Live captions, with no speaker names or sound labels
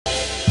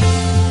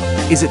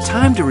Is it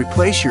time to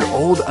replace your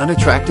old,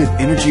 unattractive,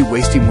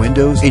 energy-wasting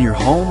windows in your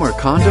home or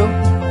condo?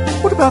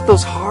 What about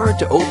those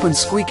hard-to-open,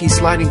 squeaky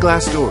sliding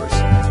glass doors?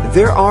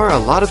 There are a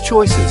lot of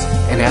choices,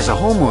 and as a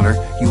homeowner,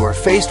 you are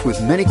faced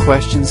with many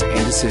questions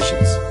and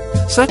decisions.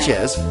 Such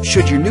as,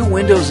 should your new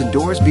windows and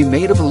doors be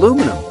made of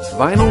aluminum,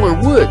 vinyl, or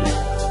wood?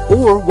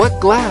 Or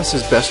what glass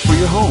is best for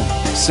your home,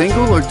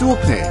 single or dual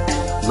pane,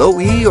 low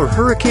E or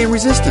hurricane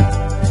resistant?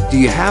 Do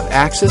you have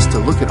access to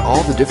look at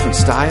all the different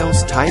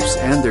styles, types,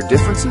 and their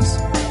differences?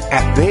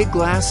 At Bay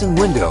Glass and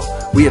Window,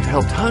 we have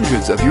helped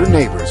hundreds of your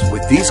neighbors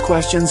with these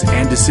questions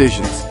and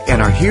decisions,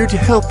 and are here to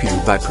help you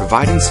by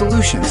providing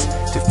solutions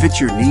to fit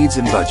your needs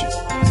and budget.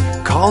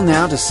 Call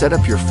now to set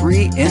up your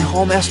free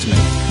in-home estimate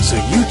so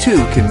you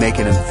too can make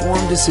an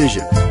informed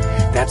decision.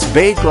 That's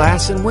Bay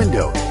Glass and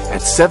Window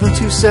at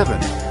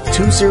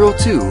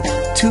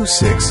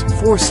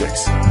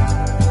 727-202-2646.